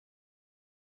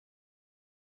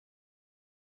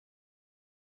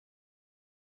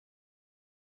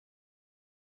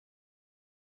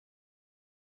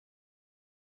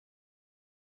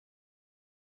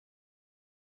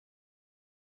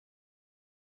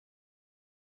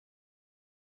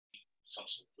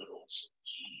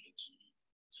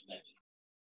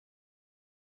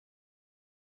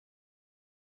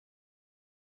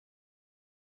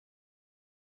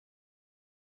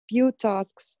Few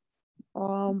tasks,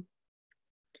 um,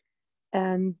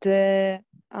 and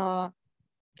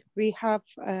we have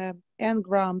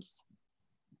engrams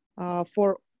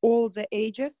for all the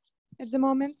ages at the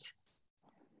moment.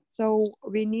 So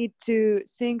we need to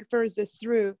think further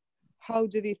through how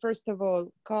do we first of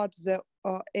all cut the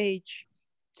age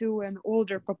to an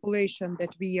older population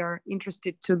that we are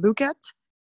interested to look at,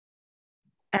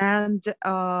 and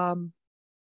a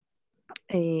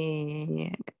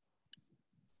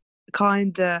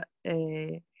kind of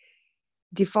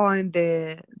define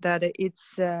that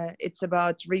it's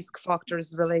about risk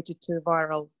factors related to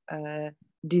viral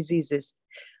diseases,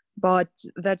 but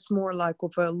that's more like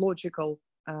of a logical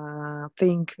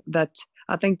thing that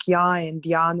I think Jan and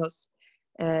Janos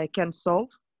can solve,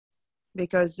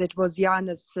 because it was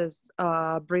Janos's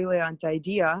brilliant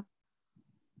idea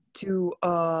to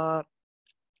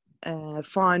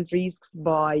find risks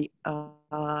by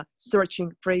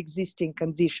searching pre-existing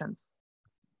conditions.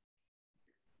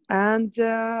 And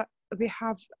we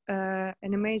have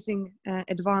an amazing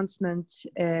advancement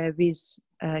with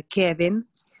Kevin,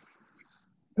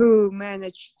 who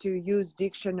managed to use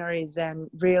dictionaries and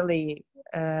really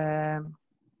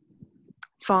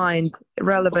find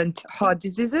relevant heart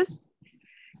diseases.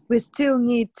 We still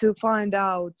need to find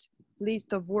out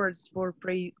list of words for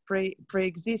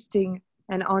pre-existing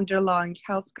and underlying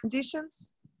health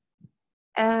conditions.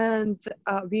 And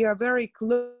we are very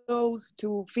close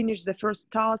to finish the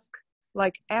first task,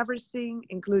 like everything,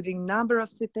 including number of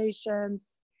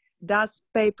citations, does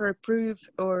paper prove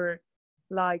or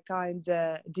like kind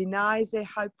of denies a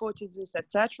hypothesis,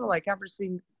 etc. Like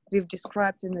everything we've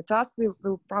described in the task,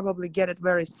 we'll probably get it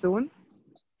very soon.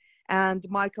 And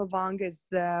Michael Wang is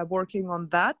working on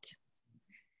that.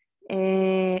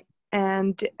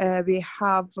 And we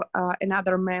have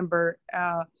another member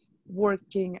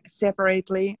working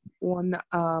separately on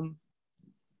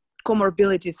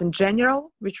comorbidities in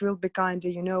general, which will be kind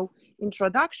of,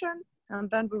 introduction. And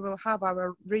then we will have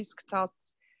our risk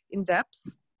tasks in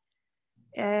depth,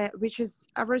 which is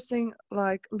everything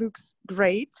like looks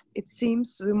great. It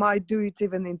seems we might do it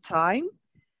even in time.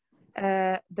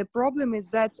 The problem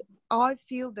is that I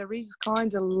feel there is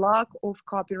kind of lack of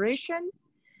cooperation,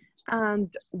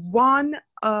 and one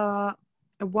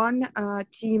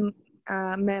team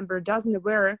member doesn't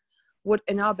aware what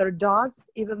another does,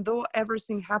 even though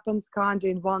everything happens kind of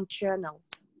in one channel.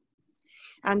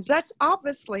 And that's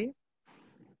obviously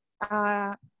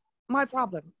my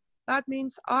problem. That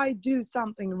means I do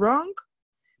something wrong,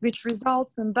 which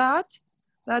results in that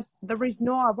there is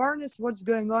no awareness what's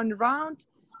going on around,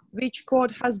 which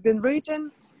code has been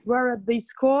written, where is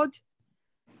this code,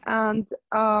 and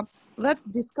let's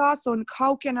discuss on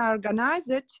how can I organize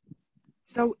it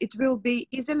so it will be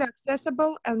easily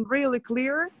accessible and really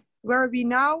clear where are we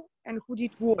now and who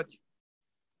did what.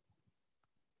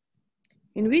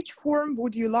 In which form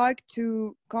would you like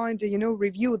to kind of,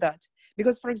 review that?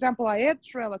 Because, for example, I add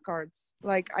Trello cards,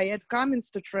 like I add comments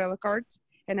to Trello cards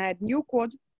and I add new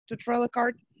code to Trello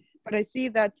card, but I see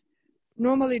that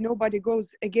normally nobody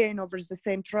goes again over the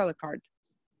same Trello card.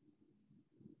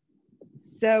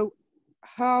 So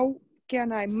how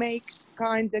can I make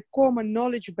kind of common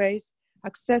knowledge base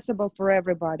accessible for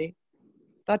everybody?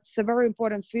 That's a very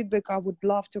important feedback I would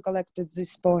love to collect at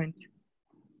this point.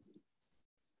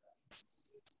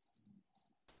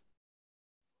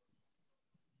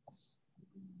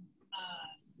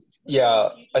 Yeah,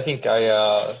 I think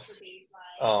I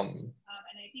don't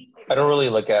really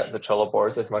look at the Trello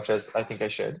boards as much as I think I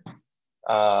should.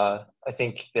 I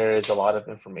think there is a lot of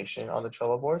information on the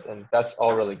Trello boards, and that's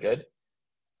all really good.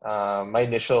 My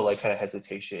initial kind of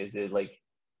hesitation is it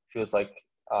feels like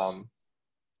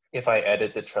if I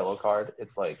edit the Trello card,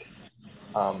 it's like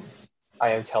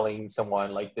I am telling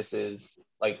someone this is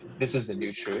the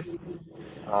new truth.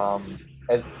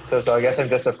 So I guess I'm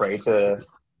just afraid to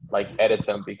edit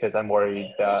them because I'm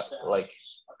worried that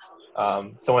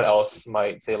someone else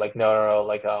might say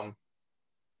no,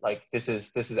 this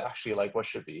is actually what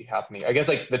should be happening. I guess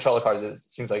the Trello cards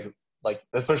seems like the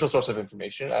official source of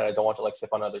information, and I don't want to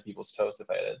step on other people's toes if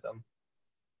I edit them.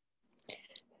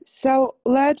 So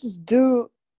let's do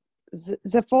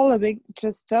the following.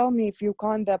 Just tell me if you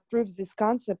can't approve this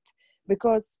concept,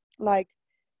 because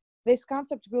this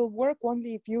concept will work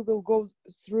only if you will go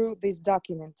through this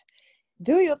document.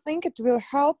 Do you think it will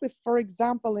help if, for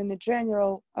example, in a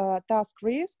general task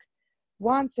risk,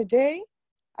 once a day,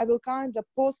 I will kind of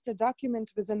post a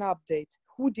document with an update?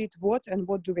 Who did what and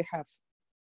what do we have?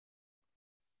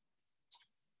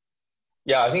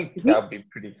 Yeah, I think that would be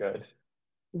pretty good.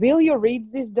 Will you read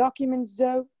these documents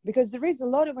though? Because there is a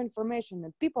lot of information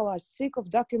and people are sick of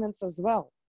documents as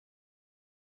well.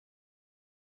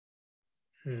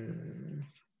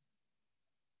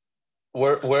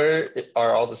 Where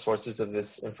are all the sources of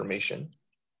this information?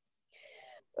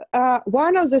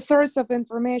 One of the source of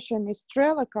information is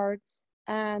Trello cards,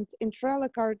 and in Trello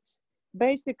cards,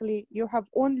 basically you have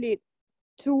only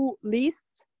two lists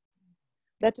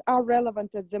that are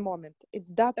relevant at the moment. It's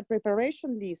data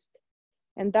preparation list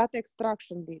and data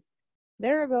extraction list.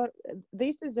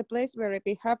 This is the place where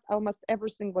we have almost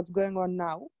everything what's going on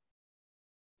now.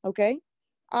 Okay,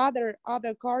 other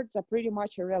cards are pretty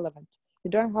much irrelevant. You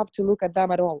don't have to look at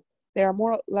them at all. They are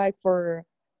more like for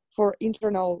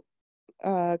internal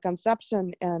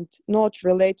consumption and not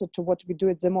related to what we do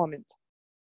at the moment.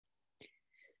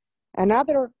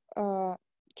 Another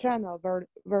channel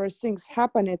where things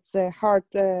happen, it's a hard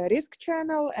risk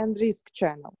channel and risk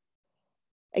channel.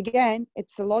 Again,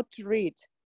 it's a lot to read,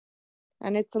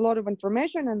 and it's a lot of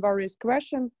information and various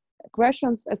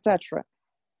questions, etc.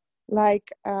 Like,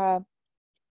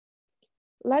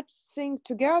 let's think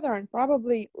together, and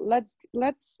probably let's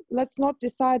not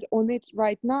decide on it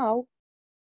right now,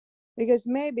 because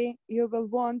maybe you will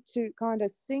want to kind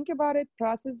of think about it,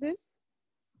 process this,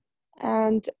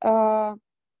 and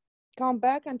come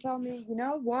back and tell me, you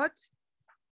know what,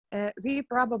 we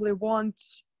probably want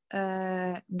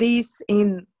this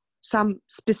in some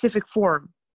specific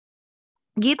form.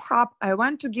 GitHub, I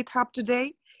went to GitHub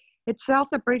today. It's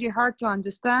also pretty hard to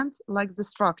understand, like the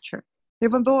structure.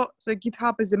 Even though the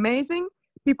GitHub is amazing,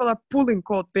 people are pulling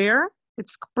code there.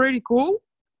 It's pretty cool,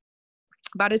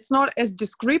 but it's not as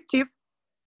descriptive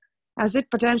as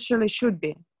it potentially should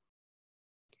be.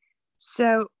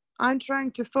 So I'm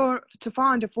trying to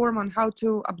find a form on how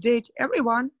to update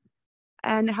everyone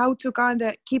and how to kind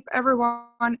of keep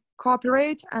everyone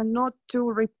cooperate and not to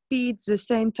repeat the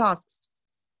same tasks.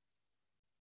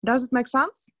 Does it make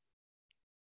sense?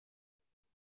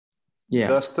 Yeah.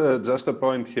 Just a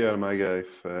point here, Maya,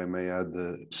 if I may add.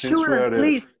 Sure,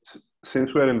 please.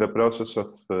 Since we're in the process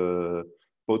of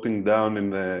putting down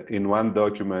in one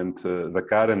document the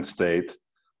current state,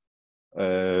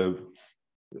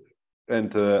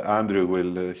 and Andrew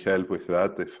will help with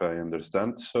that, if I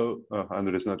understand. So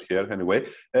Andrew is not here anyway.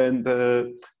 And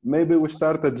maybe we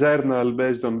start a journal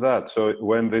based on that. So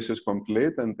when this is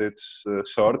complete and it's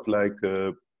short, like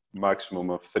a maximum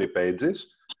of 3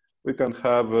 pages, we can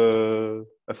have a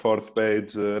 4th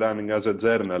page running as a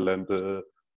journal and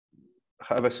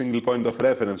have a single point of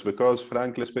reference, because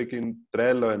frankly speaking,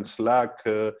 Trello and Slack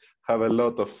have a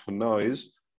lot of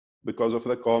noise because of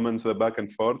the comments, the back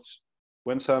and forths.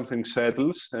 When something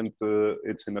settles and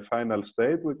it's in a final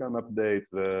state, we can update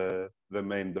the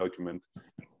main document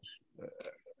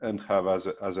and have as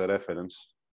a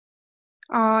reference.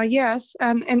 Yes,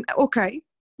 and okay,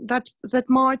 that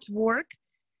might work.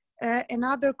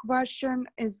 Another question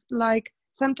is, like,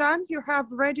 sometimes you have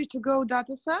ready to go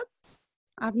data sets,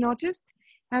 I've noticed,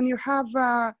 and you have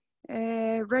a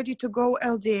ready to go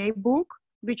LDA book,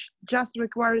 which just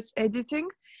requires editing.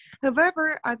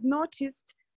 However, I've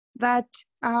noticed that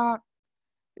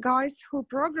guys who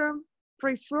program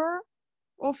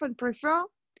often prefer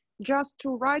just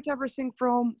to write everything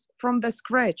from the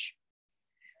scratch.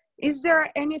 Is there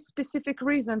any specific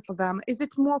reason for them? Is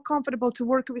it more comfortable to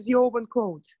work with your own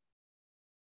code?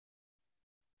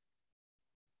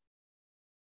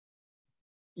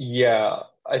 Yeah,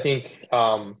 I think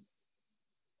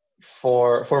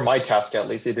for my task at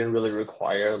least, it didn't really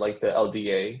require like the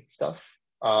LDA stuff.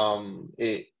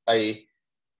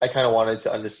 I kind of wanted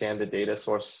to understand the data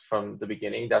source from the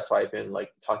beginning. That's why I've been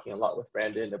like talking a lot with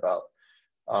Brandon about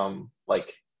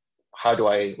like how do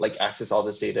I like access all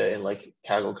this data in like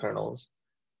Kaggle kernels.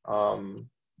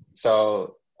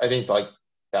 So I think like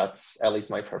that's at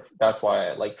least that's why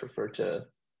I like prefer to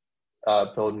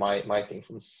build my thing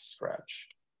from scratch.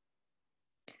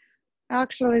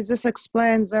 Actually, this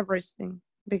explains everything,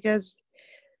 because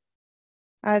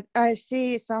I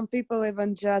see some people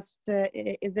even just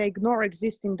they ignore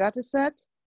existing data set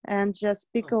and just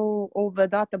pick all the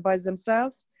data by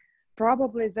themselves.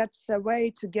 Probably that's a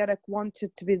way to get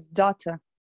acquainted with data.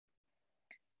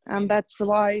 And that's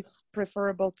why it's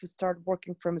preferable to start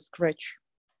working from scratch.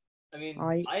 I mean,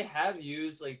 I have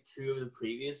used like 2 of the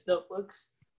previous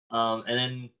notebooks, and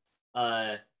then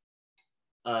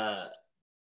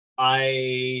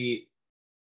I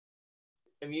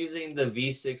am using the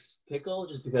V6 Pickle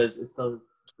just because it's the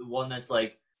one that's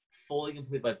like fully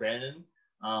complete by Brandon.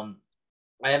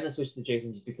 I haven't switched to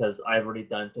JSON just because I've already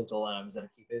done Pickle and I'm just gonna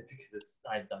keep it because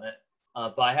I've done it.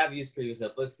 But I have used previous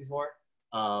notebooks before.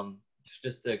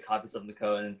 just to copy some of the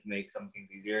code and to make some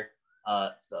things easier.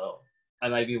 So I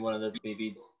might be one of the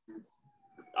maybe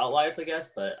outliers, I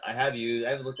guess. But I have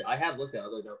looked at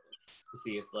other notebooks to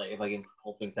see if I can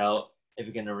pull things out, if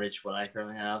it can enrich what I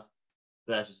currently have.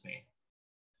 But that's just me.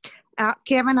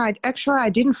 Kevin, I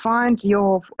didn't find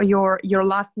your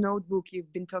last notebook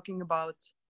you've been talking about.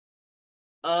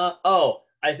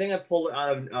 I think I pulled it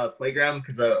out of Playground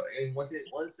because once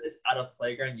it's out of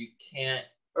Playground, you can't.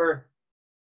 Or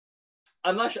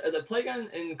I'm not sure. The Playground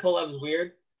in Colab is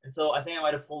weird, and so I think I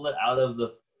might have pulled it out of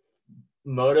the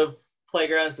Motive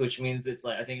Playgrounds, which means it's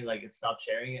like I think like it stopped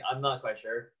sharing it. I'm not quite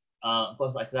sure.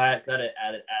 Plus, like I gotta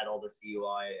add all the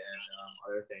CUI and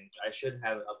other things. I should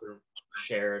have it up and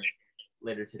shared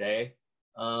later today.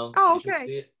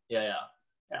 Okay. Yeah.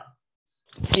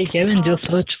 Hey Kevin, just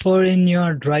search for in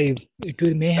your drive. It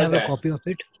may have Okay. a copy of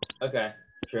it. Okay,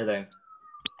 sure thing.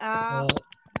 Actually,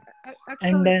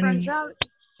 And then Pranjal,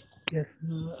 yes,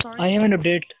 sorry. I have an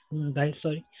update, guys.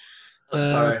 Sorry.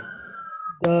 Sorry.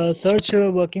 The search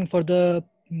working for the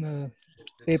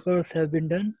papers have been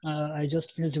done. I just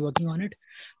finished working on it.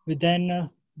 We then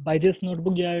by this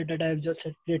notebook that I have just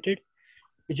created,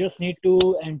 we just need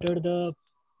to enter the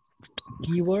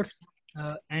keywords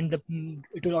and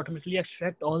it will automatically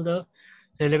extract all the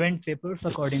relevant papers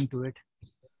according to it.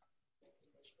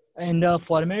 And the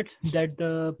format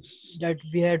that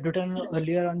we had written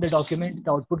earlier on the document,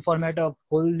 the output format of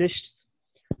whole list,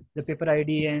 the paper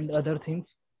ID and other things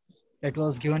that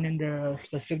was given in the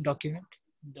specific document,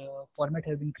 the format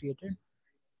has been created,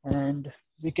 and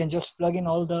we can just plug in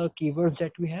all the keywords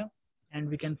that we have, and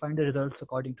we can find the results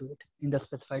according to it in the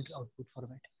specified output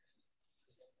format.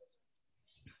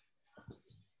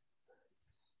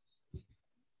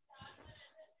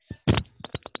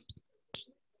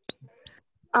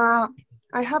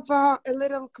 I have a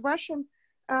little question.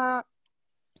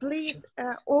 Please,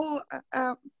 all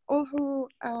who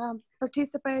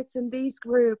participates in this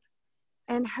group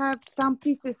and have some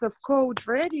pieces of code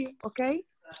ready, okay?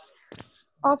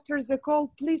 After the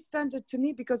call, please send it to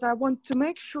me because I want to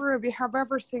make sure we have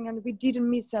everything and we didn't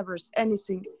miss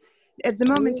anything. At the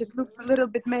moment, it looks a little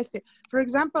bit messy. For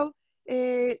example,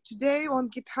 today on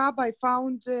GitHub, I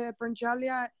found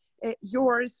Pranjalia,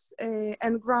 yours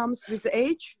and Grams with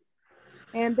H,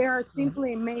 and they are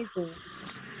simply amazing.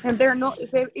 And they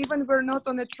even were not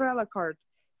on a Trello card.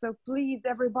 So please,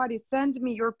 everybody, send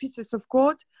me your pieces of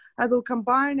code. I will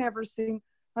combine everything.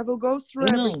 I will go through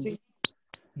everything.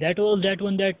 That was that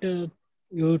one that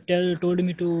you told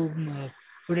me to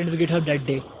put into GitHub that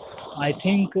day. I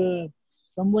think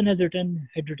someone had written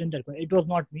that one. It was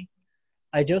not me.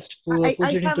 I just put it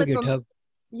into GitHub.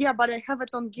 Yeah, but I have it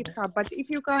on GitHub. But if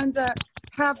you kind of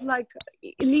have like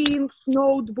links,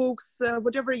 notebooks,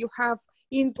 whatever you have,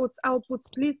 inputs, outputs,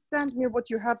 please send me what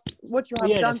you have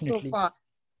done definitely. so far.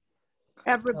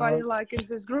 Everybody like in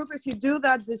this group, if you do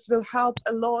that, this will help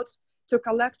a lot to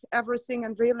collect everything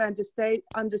and really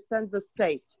understand the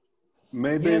state.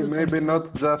 Maybe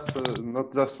not just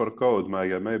for code,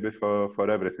 Maya. Maybe for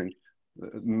everything.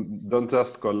 Don't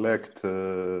just collect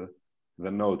the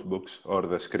notebooks or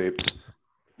the scripts.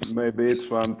 Maybe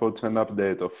each one puts an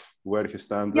update of where he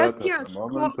stands at the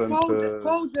moment.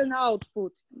 Code and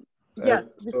output.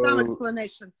 Yes, with some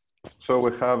explanations. So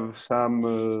we have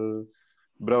some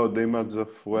broad image of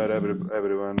where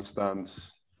everyone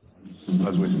stands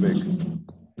as we speak.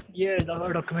 Yeah,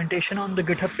 the documentation on the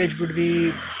GitHub page would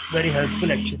be very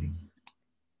helpful actually.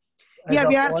 Yeah,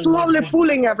 we are slowly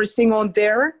pulling everything on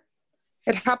there.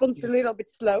 It happens a little bit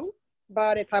slow,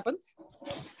 but it happens.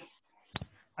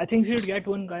 I think we should get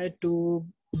one guy to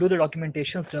do the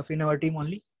documentation stuff in our team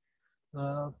only.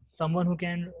 Someone who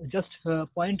can just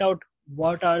point out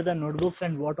what are the notebooks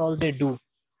and what all they do.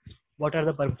 What are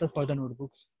the purposes for the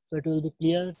notebooks. So it will be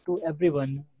clear to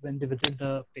everyone when they visit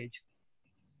the page.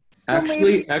 So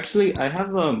actually, I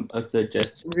have a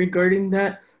suggestion regarding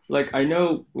that. Like, I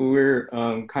know we're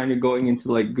kind of going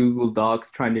into like Google Docs,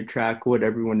 trying to track what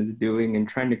everyone is doing and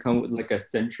trying to come with like a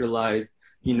centralized,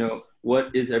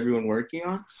 what is everyone working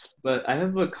on? But I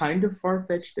have a kind of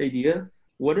far-fetched idea.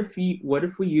 What if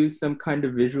we use some kind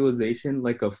of visualization,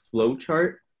 like a flow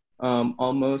chart,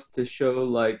 almost to show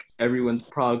like everyone's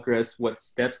progress, what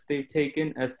steps they've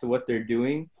taken as to what they're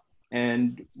doing,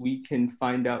 and we can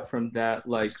find out from that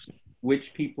like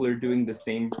which people are doing the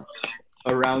same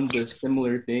around the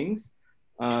similar things.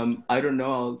 I don't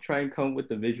know. I'll try and come up with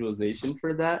the visualization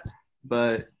for that,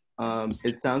 but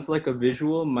it sounds like a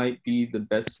visual might be the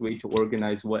best way to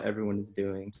organize what everyone is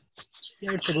doing.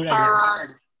 Yeah, it's a good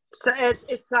idea. So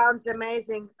it sounds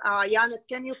amazing. Yanis,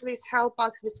 can you please help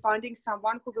us with finding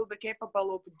someone who will be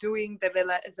capable of doing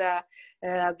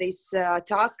this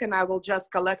task, and I will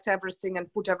just collect everything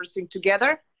and put everything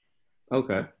together?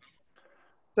 Okay.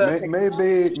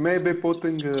 Perfect. Maybe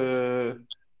putting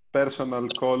personal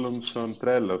columns on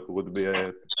Trello would be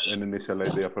an initial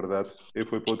idea for that.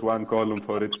 If we put one column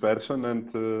for each person and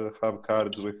have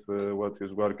cards with what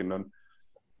he's working on.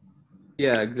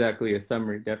 Yeah, exactly. A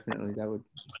summary, definitely. That would.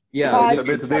 Yeah, So it it's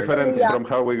a bit would be hard. different Yeah. from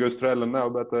how we use Trello now,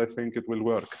 but I think it will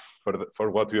work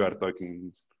for what you are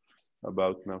talking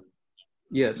about now.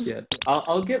 Yes, yes.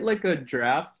 I'll get like a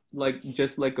draft, like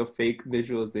just like a fake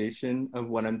visualization of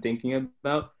what I'm thinking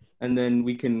about, and then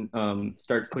we can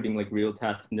start putting like real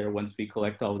tasks in there once we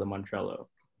collect all of them on Trello.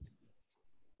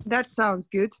 That sounds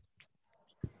good.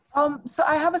 So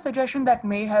I have a suggestion that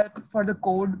may help for the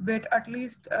code bit at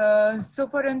least. So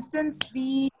for instance,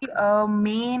 the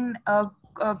main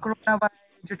CoronaWhy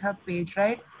GitHub page,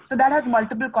 right? So that has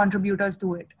multiple contributors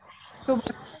to it. So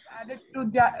when I was added to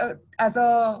that as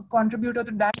a contributor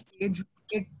to that page,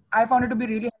 I found it to be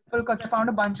really helpful because I found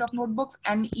a bunch of notebooks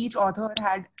and each author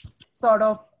had sort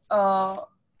of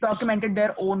documented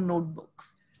their own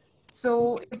notebooks.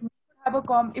 So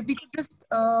if we could just,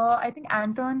 I think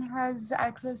Anton has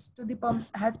access to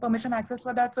has permission access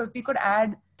for that. So if we could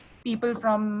add people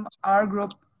from our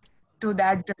group to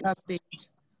that GitHub page,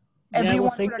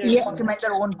 everyone could at least document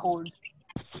their own code.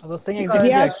 I was saying Because-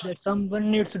 exactly that someone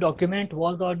needs to document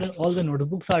what all the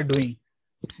notebooks are doing.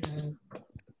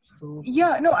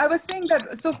 Yeah, no, I was saying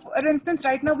that. So for instance,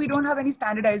 right now we don't have any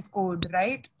standardized code,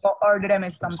 right? Or did I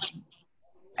miss something?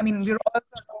 I mean, we're all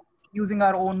sort of using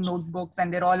our own notebooks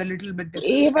and they're all a little bit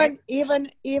different. Right? Even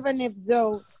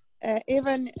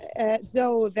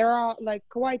though there are like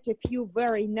quite a few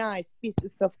very nice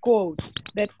pieces of code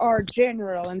that are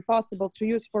general and possible to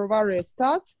use for various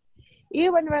tasks,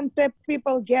 even when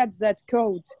people get that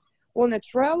code on a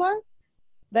Trello,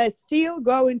 they still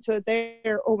go into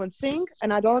their own thing,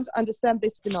 and I don't understand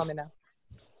this phenomena.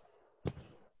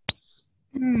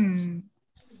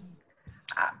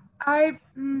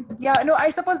 Yeah, no, I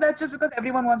suppose that's just because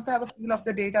everyone wants to have a feel of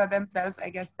the data themselves. I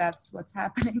guess that's what's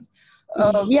happening.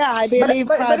 Yeah, I believe.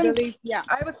 Yeah,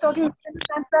 I was talking in the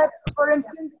sense that, for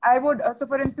instance, I would. So,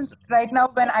 for instance, right now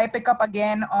when I pick up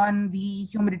again on the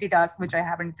humidity task, which I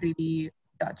haven't really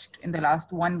touched in the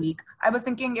last 1 week, I was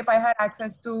thinking if I had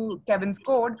access to Kevin's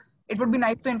code, it would be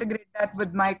nice to integrate that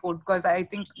with my code because I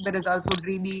think the results would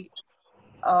really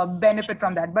benefit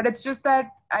from that. But it's just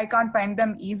that I can't find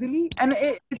them easily, and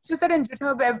it's just that in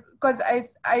GitHub, because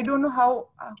I don't know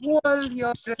who all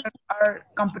here are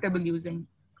comfortable using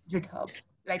GitHub,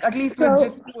 like at least with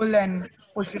just pull and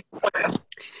push it.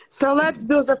 So let's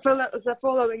do the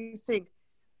following thing.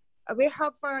 We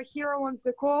have here on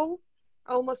the call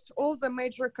almost all the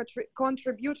major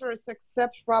contributors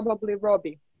except probably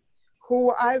Robbie,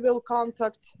 who I will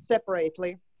contact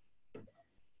separately.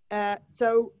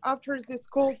 So after this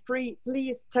call,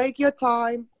 please take your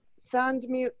time, send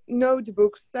me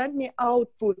notebooks, send me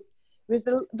outputs with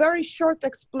a very short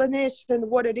explanation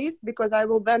what it is, because I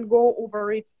will then go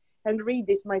over it and read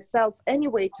it myself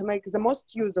anyway to make the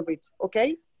most use of it,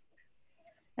 okay?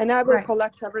 And I will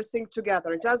collect everything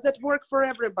together. Does that work for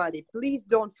everybody? Please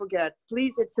don't forget.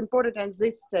 Please, it's important at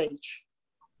this stage.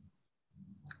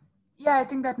 Yeah, I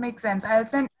think that makes sense. I'll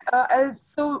send.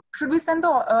 So should we send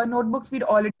the notebooks we'd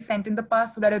already sent in the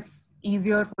past so that it's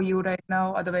easier for you right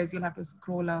now? Otherwise, you'll have to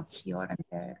scroll up here and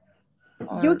there.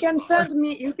 You can send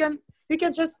me. You can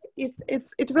just.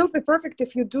 It will be perfect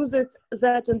if you do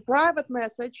that in private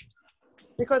message,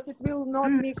 because it will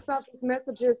not mix up with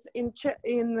messages in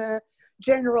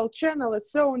general channel and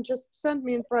so on. Just send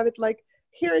me in private. Like,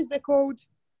 here is the code.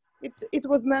 It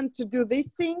was meant to do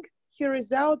this thing. Here is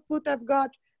the output I've got.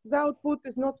 The output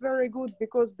is not very good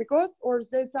because, or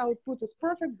this output is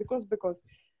perfect because,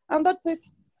 and that's it.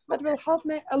 That will help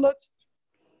me a lot.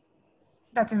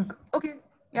 That seems good. Okay.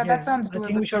 Yeah, that sounds doable. I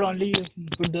think we should only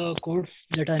put the codes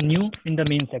that are new in the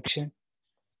main section,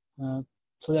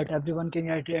 so that everyone can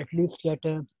at least get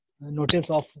a notice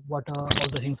of what all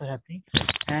the things are happening.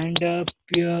 And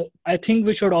I think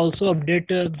we should also update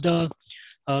the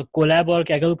Collab or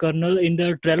Kaggle kernel in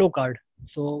the Trello card,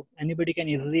 so anybody can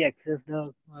easily access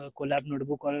the Collab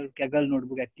notebook or Kaggle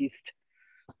notebook at least.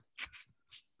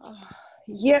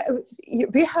 Yeah,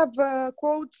 we have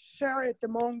code shared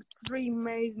among 3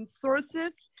 main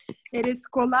sources. It is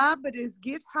Collab, it is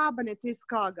GitHub, and it is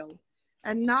Kaggle.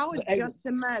 And now it's just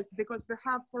a mess because we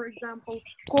have, for example,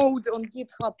 code on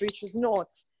GitHub which is not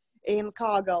in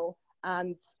Kaggle,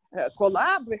 and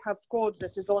Collab. We have code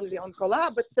that is only on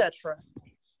Collab, etc.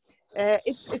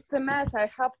 it's a mess. I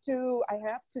have to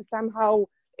somehow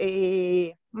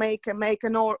make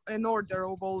an order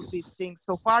of all these things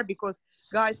so far, because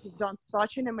guys, you've done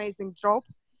such an amazing job,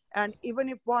 and even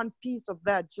if one piece of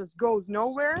that just goes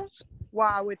nowhere,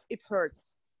 wow, it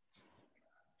hurts.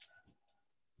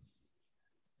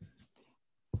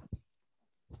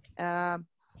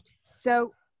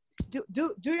 So do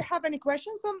you have any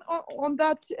questions on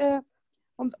that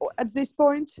at this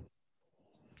point?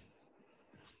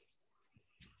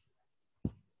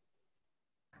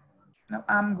 No,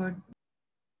 I'm good.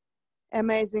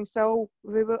 Amazing. So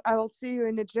I will see you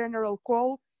in a general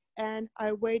call, and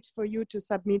I wait for you to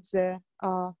submit the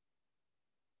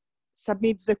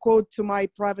code to my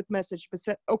private message.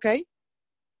 Okay.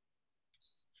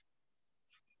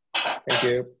 Thank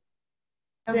you.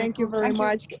 Okay, Thank you cool. very Thank you.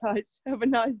 much, guys. Have a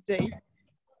nice day.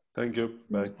 Thank you.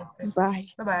 Bye. Bye.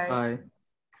 Bye-bye. Bye.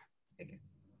 Take care.